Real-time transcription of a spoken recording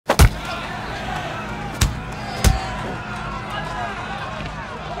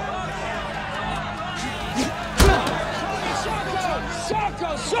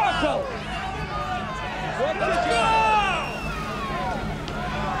Bareknuckle! Let's go!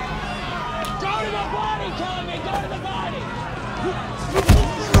 Go to the body, Tommy! Go to the body!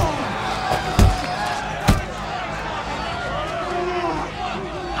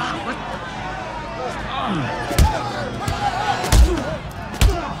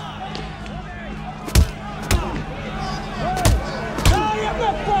 Tommy, I'm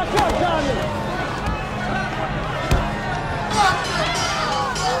gonna fuck up, Tommy!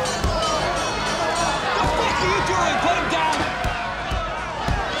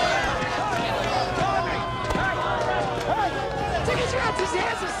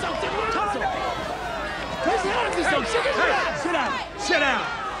 Sit down!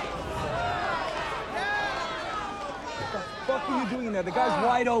 What the fuck are you doing there? The guy's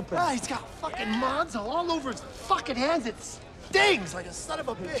wide open. Ah, he's got fucking Monzo all over his fucking hands. It stings like a son of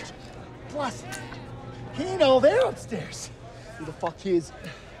a bitch. Plus, he ain't all there upstairs. Who the fuck he is?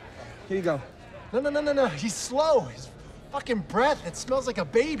 Here you go. No. He's slow. His fucking breath, it smells like a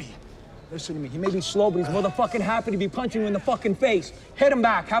baby. Listen to me. He may be slow, but he's motherfucking happy to be punching you in the fucking face. Hit him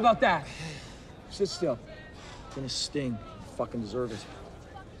back. How about that? Sit still. It's gonna sting. You fucking deserve it.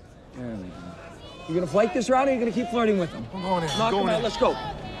 There we go. You gonna flake this round, or you gonna keep flirting with him? I'm going in. Knock him out. Let's go.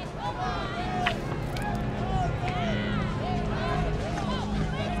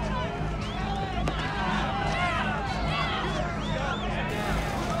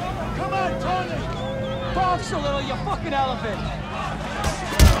 Come on, Tony! Box a little, you fucking elephant!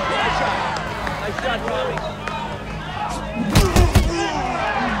 Nice shot. Nice shot, Tommy.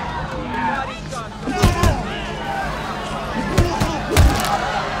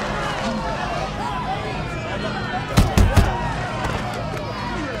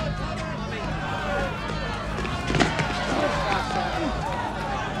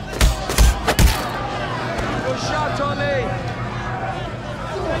 Good shot, Tommy.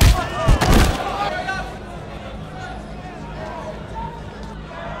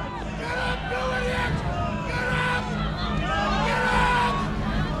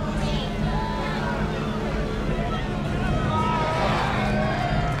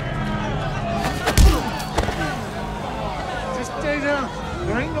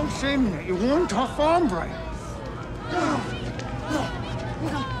 There ain't no shame in it. You're one tough hombre.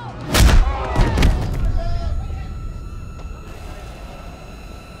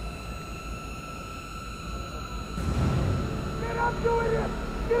 Get up, doing it!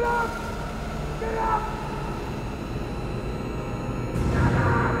 Get up! Get up! Get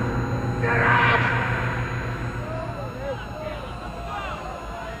up! Get up!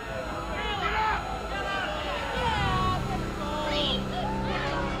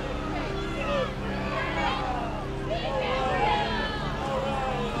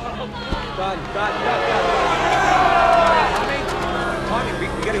 Done. Tommy, we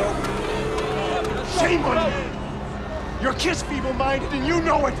gotta go. Shame on you! Your kid's feeble-minded and you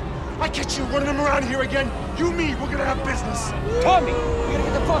know it! I catch you running him around here again, you, me, we're gonna have business. Tommy, we gotta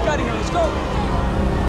get the fuck out of here. Let's go.